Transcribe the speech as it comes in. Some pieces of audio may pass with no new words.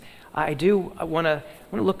I want to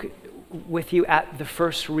look with you at the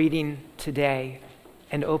first reading today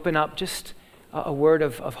and open up just a word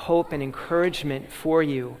of hope and encouragement for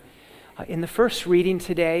you. In the first reading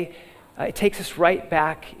today, it takes us right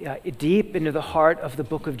back deep into the heart of the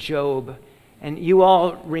book of Job. And you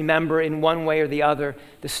all remember in one way or the other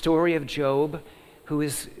the story of Job, who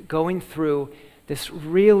is going through this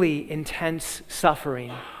really intense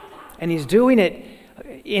suffering. And he's doing it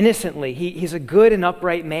innocently. He's a good and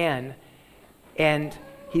upright man. And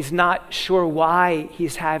he's not sure why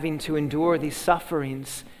he's having to endure these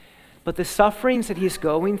sufferings. But the sufferings that he's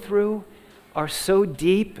going through are so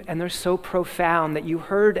deep and they're so profound that you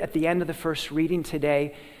heard at the end of the first reading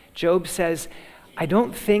today, Job says, I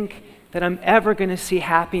don't think that I'm ever going to see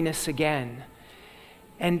happiness again.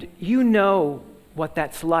 And you know what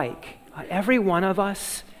that's like. Every one of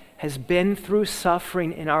us has been through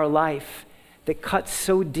suffering in our life that cuts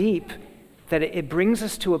so deep that it brings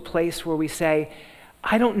us to a place where we say,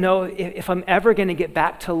 I don't know if I'm ever going to get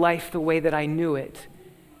back to life the way that I knew it.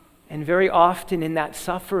 And very often in that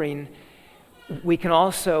suffering, we can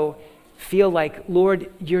also feel like,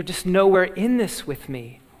 Lord, you're just nowhere in this with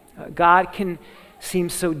me. God can seem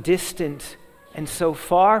so distant and so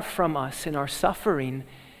far from us in our suffering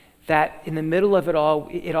that in the middle of it all,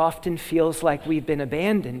 it often feels like we've been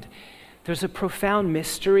abandoned. There's a profound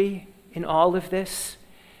mystery in all of this,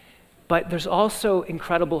 but there's also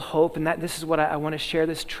incredible hope, and this is what I want to share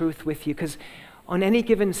this truth with you, because on any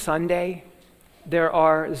given Sunday,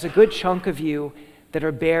 there's a good chunk of you that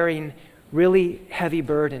are bearing really heavy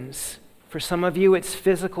burdens. For some of you, it's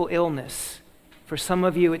physical illness. For some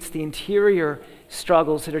of you, it's the interior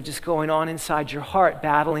struggles that are just going on inside your heart,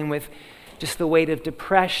 battling with just the weight of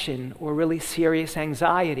depression or really serious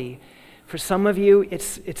anxiety. For some of you,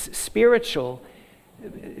 it's spiritual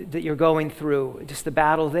that you're going through, just the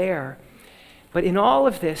battle there. But in all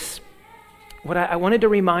of this, what I wanted to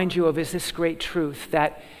remind you of is this great truth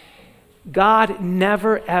that God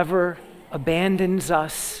never, ever abandons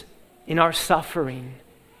us in our suffering.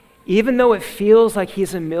 Even though it feels like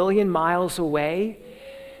he's a million miles away,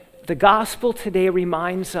 the gospel today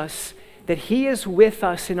reminds us that he is with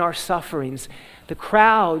us in our sufferings. The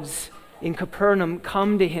crowds in Capernaum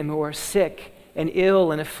come to him who are sick and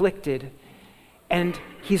ill and afflicted, and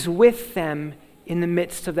he's with them in the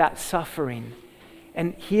midst of that suffering.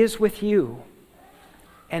 And he is with you.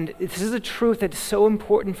 And this is a truth that's so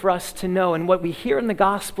important for us to know. And what we hear in the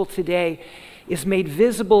gospel today is made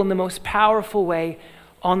visible in the most powerful way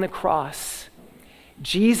on the cross.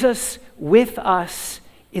 Jesus with us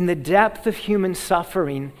in the depth of human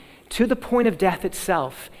suffering to the point of death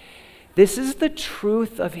itself. This is the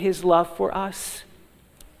truth of his love for us,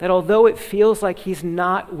 that although it feels like he's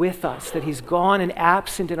not with us, that he's gone and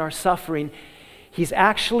absent in our suffering, he's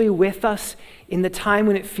actually with us in the time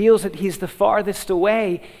when it feels that he's the farthest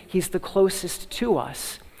away, he's the closest to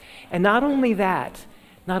us. And not only that,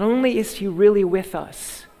 not only is he really with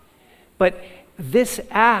us, but this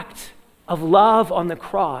act of love on the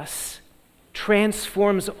cross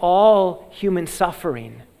transforms all human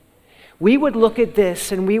suffering. We would look at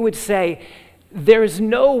this and we would say, there is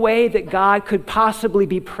no way that God could possibly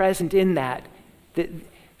be present in that.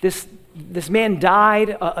 This man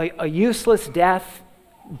died a useless death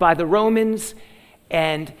by the Romans,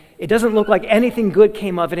 and it doesn't look like anything good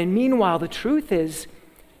came of it. And meanwhile, the truth is,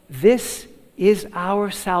 this is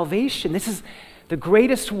our salvation. This is the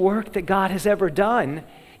greatest work that God has ever done,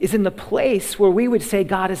 is in the place where we would say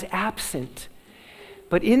God is absent.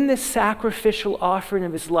 But in this sacrificial offering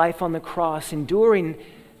of his life on the cross, enduring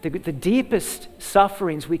the deepest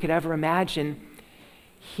sufferings we could ever imagine,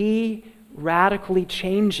 he radically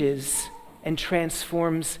changes and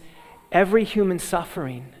transforms every human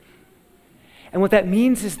suffering. And what that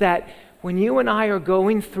means is that when you and I are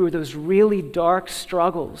going through those really dark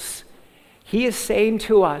struggles, he is saying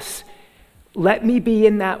to us, let me be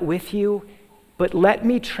in that with you, but let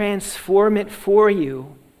me transform it for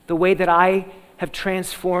you the way that I have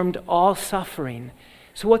transformed all suffering.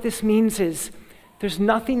 So what this means is there's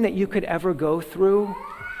nothing that you could ever go through,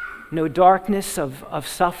 no darkness of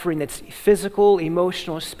suffering that's physical,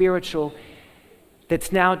 emotional, spiritual,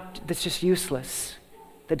 that's just useless,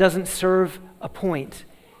 that doesn't serve a point.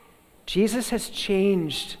 Jesus has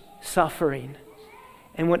changed suffering.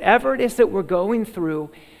 And whatever it is that we're going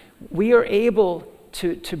through, we are able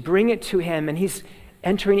to bring it to him, and he's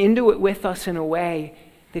entering into it with us in a way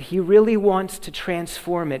that he really wants to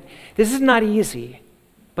transform it. This is not easy,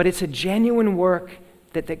 but it's a genuine work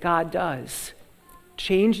that God does,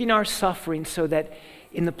 changing our suffering so that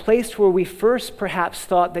in the place where we first perhaps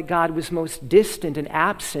thought that God was most distant and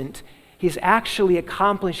absent, he's actually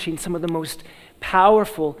accomplishing some of the most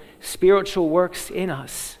powerful spiritual works in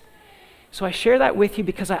us. So I share that with you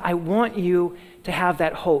because I want you to have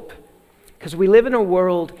that hope. Because we live in a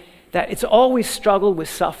world that it's always struggled with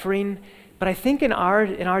suffering, but I think in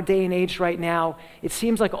our day and age right now, it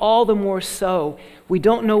seems like all the more so, we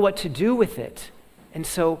don't know what to do with it. And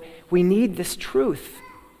so we need this truth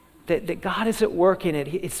that God is at work in it.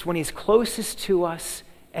 It's when he's closest to us,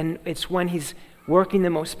 and it's when he's working the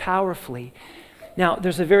most powerfully. Now,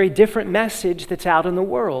 there's a very different message that's out in the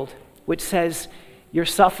world, which says your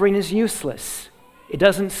suffering is useless. It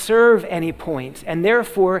doesn't serve any point, and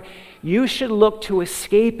therefore you should look to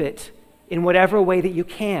escape it in whatever way that you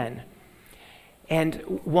can. And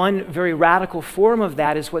one very radical form of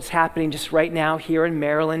that is what's happening just right now here in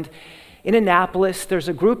Maryland. In Annapolis, there's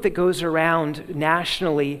a group that goes around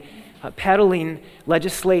nationally peddling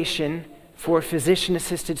legislation for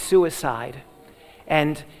physician-assisted suicide.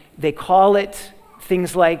 And they call it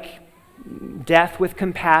things like death with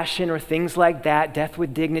compassion or things like that, death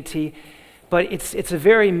with dignity. But it's a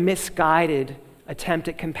very misguided attempt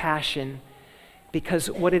at compassion,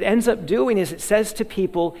 because what it ends up doing is it says to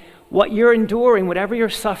people, what you're enduring, whatever your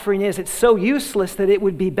suffering is, it's so useless that it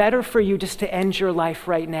would be better for you just to end your life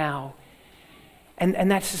right now.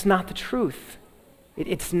 And that's just not the truth.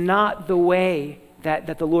 It's not the way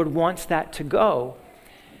that the Lord wants that to go.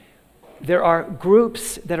 There are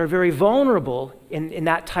groups that are very vulnerable in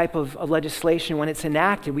that type of legislation when it's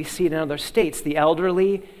enacted. We see it in other states. The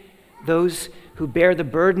elderly, those who bear the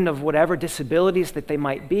burden of whatever disabilities that they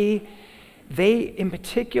might be, they in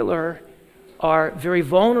particular are very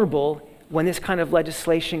vulnerable when this kind of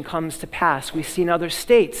legislation comes to pass. We see in other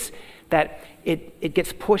states that it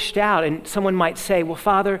gets pushed out, and someone might say, well,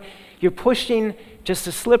 Father, you're pushing just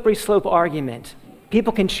a slippery slope argument.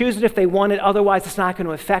 People can choose it if they want it, otherwise it's not going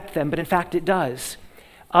to affect them, but in fact it does.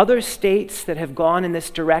 Other states that have gone in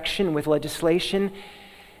this direction with legislation,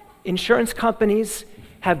 insurance companies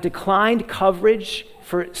have declined coverage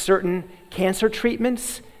for certain cancer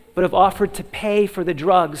treatments, but have offered to pay for the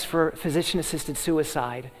drugs for physician-assisted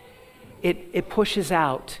suicide. It pushes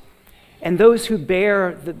out. And those who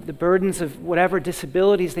bear the burdens of whatever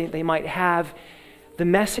disabilities they might have, the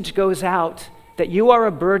message goes out that you are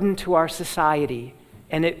a burden to our society,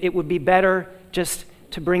 and it would be better just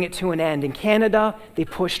to bring it to an end. In Canada, they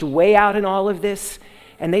pushed way out in all of this,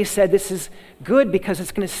 and they said this is good because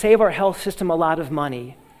it's going to save our health system a lot of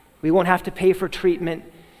money. We won't have to pay for treatment.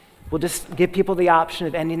 We'll just give people the option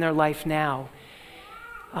of ending their life now.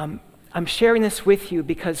 I'm sharing this with you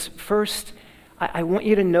because first, I want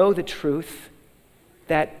you to know the truth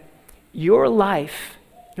that your life,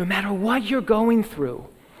 no matter what you're going through,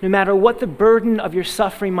 no matter what the burden of your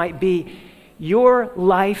suffering might be, your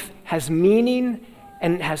life has meaning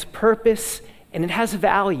and it has purpose and it has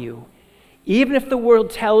value. Even if the world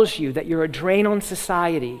tells you that you're a drain on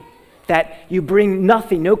society, that you bring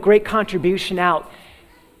nothing, no great contribution out,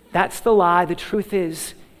 that's the lie. The truth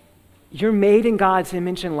is, you're made in God's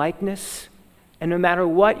image and likeness, and no matter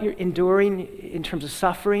what you're enduring in terms of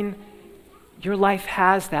suffering, your life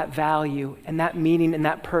has that value and that meaning and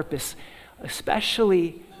that purpose,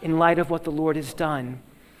 especially in light of what the Lord has done.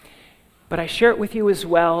 But I share it with you as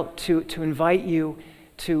well to invite you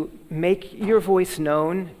to make your voice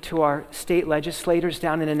known to our state legislators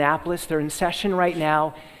down in Annapolis. They're in session right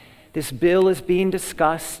now. This bill is being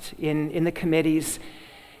discussed in the committees,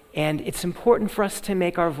 and it's important for us to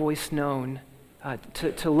make our voice known,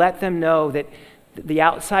 to let them know that the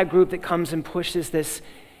outside group that comes and pushes this,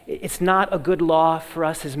 it's not a good law for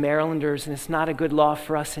us as Marylanders, and it's not a good law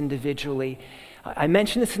for us individually. I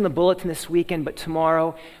mentioned this in the bulletin this weekend, but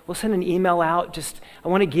tomorrow we'll send an email out. I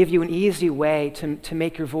want to give you an easy way to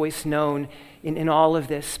make your voice known in all of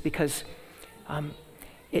this, because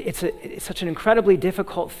it's such an incredibly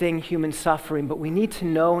difficult thing, human suffering, but we need to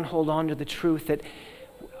know and hold on to the truth that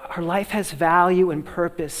our life has value and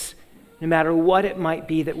purpose no matter what it might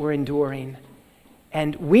be that we're enduring.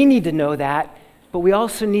 And we need to know that, but we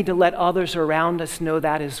also need to let others around us know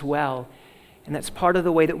that as well. And that's part of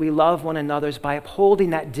the way that we love one another, is by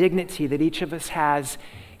upholding that dignity that each of us has,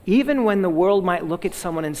 even when the world might look at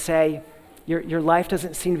someone and say, your life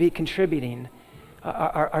doesn't seem to be contributing.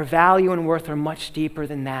 Our value and worth are much deeper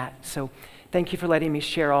than that. So thank you for letting me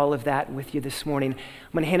share all of that with you this morning.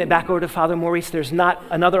 I'm going to hand it back over to Father Maurice. There's not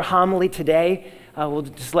another homily today. We'll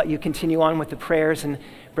just let you continue on with the prayers and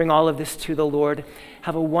bring all of this to the Lord.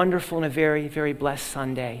 Have a wonderful and a very, very blessed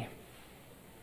Sunday.